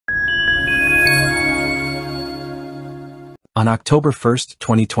On October 1,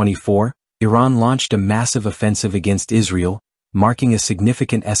 2024, Iran launched a massive offensive against Israel, marking a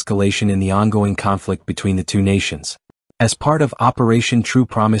significant escalation in the ongoing conflict between the two nations. As part of Operation True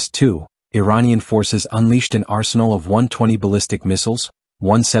Promise 2, Iranian forces unleashed an arsenal of 120 ballistic missiles,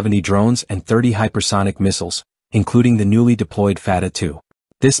 170 drones and 30 hypersonic missiles, including the newly deployed Fateh-2.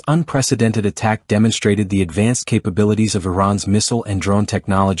 This unprecedented attack demonstrated the advanced capabilities of Iran's missile and drone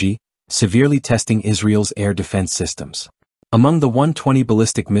technology, severely testing Israel's air defense systems. Among the 120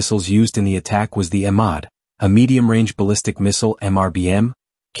 ballistic missiles used in the attack was the Emad, a medium-range ballistic missile MRBM,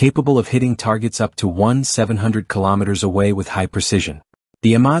 capable of hitting targets up to 700 kilometers away with high precision.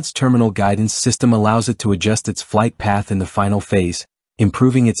 The Emad's terminal guidance system allows it to adjust its flight path in the final phase,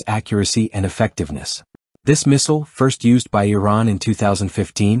 improving its accuracy and effectiveness. This missile, first used by Iran in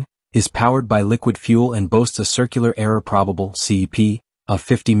 2015, is powered by liquid fuel and boasts a circular error probable CEP of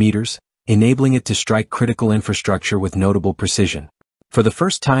 50 meters, enabling it to strike critical infrastructure with notable precision. For the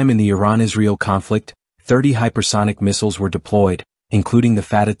first time in the Iran-Israel conflict, 30 hypersonic missiles were deployed, including the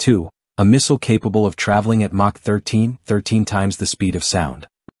Fateh-2, a missile capable of traveling at Mach 13 times the speed of sound.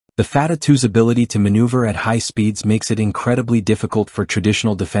 The Fateh-2's ability to maneuver at high speeds makes it incredibly difficult for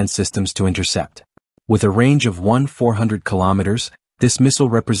traditional defense systems to intercept. With a range of 400 kilometers, this missile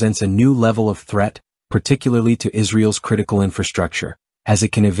represents a new level of threat, particularly to Israel's critical infrastructure, as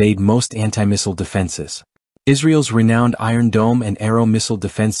it can evade most anti-missile defenses. Israel's renowned Iron Dome and Arrow missile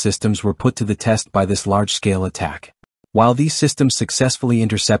defense systems were put to the test by this large-scale attack. While these systems successfully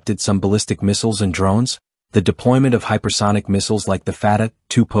intercepted some ballistic missiles and drones, the deployment of hypersonic missiles like the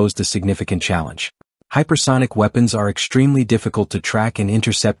Fateh-2 posed a significant challenge. Hypersonic weapons are extremely difficult to track and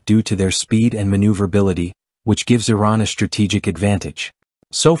intercept due to their speed and maneuverability, which gives Iran a strategic advantage.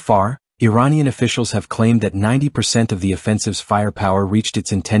 So far, Iranian officials have claimed that 90% of the offensive's firepower reached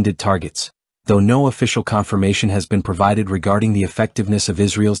its intended targets, though no official confirmation has been provided regarding the effectiveness of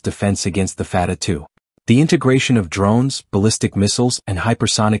Israel's defense against the Fateh-2. The integration of drones, ballistic missiles, and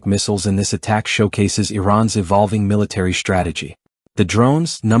hypersonic missiles in this attack showcases Iran's evolving military strategy. The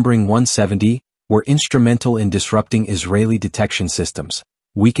drones, numbering 170, were instrumental in disrupting Israeli detection systems,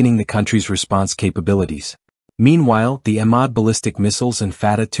 weakening the country's response capabilities. Meanwhile, the Emad ballistic missiles and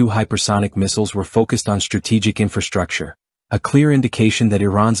Fateh-2 hypersonic missiles were focused on strategic infrastructure, a clear indication that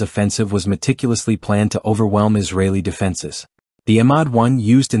Iran's offensive was meticulously planned to overwhelm Israeli defenses. The Emad-1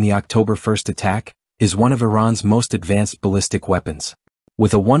 used in the October 1 attack is one of Iran's most advanced ballistic weapons.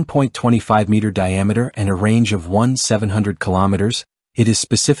 With a 1.25-meter diameter and a range of 700 kilometers, it is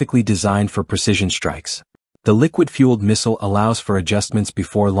specifically designed for precision strikes. The liquid-fueled missile allows for adjustments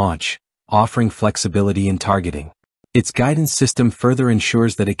before launch, offering flexibility in targeting. Its guidance system further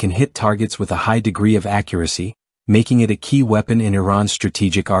ensures that it can hit targets with a high degree of accuracy, making it a key weapon in Iran's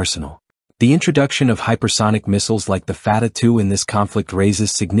strategic arsenal. The introduction of hypersonic missiles like the Fateh-2 in this conflict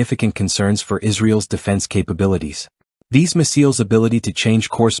raises significant concerns for Israel's defense capabilities. These missiles' ability to change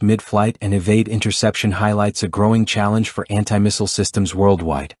course mid-flight and evade interception highlights a growing challenge for anti-missile systems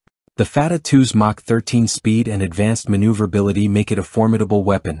worldwide. The Fateh-2's Mach 13 speed and advanced maneuverability make it a formidable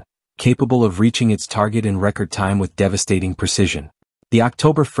weapon, capable of reaching its target in record time with devastating precision. The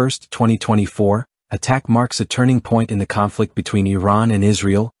October 1, 2024, attack marks a turning point in the conflict between Iran and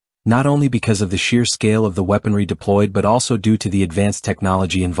Israel, not only because of the sheer scale of the weaponry deployed but also due to the advanced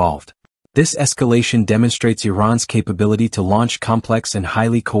technology involved. This escalation demonstrates Iran's capability to launch complex and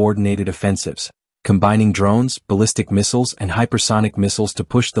highly coordinated offensives, combining drones, ballistic missiles, and hypersonic missiles to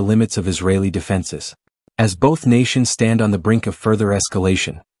push the limits of Israeli defenses. As both nations stand on the brink of further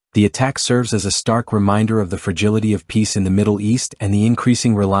escalation, the attack serves as a stark reminder of the fragility of peace in the Middle East and the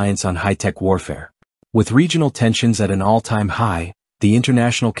increasing reliance on high-tech warfare. With regional tensions at an all-time high, the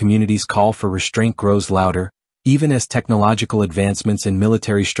international community's call for restraint grows louder, even as technological advancements in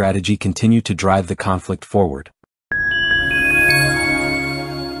military strategy continue to drive the conflict forward.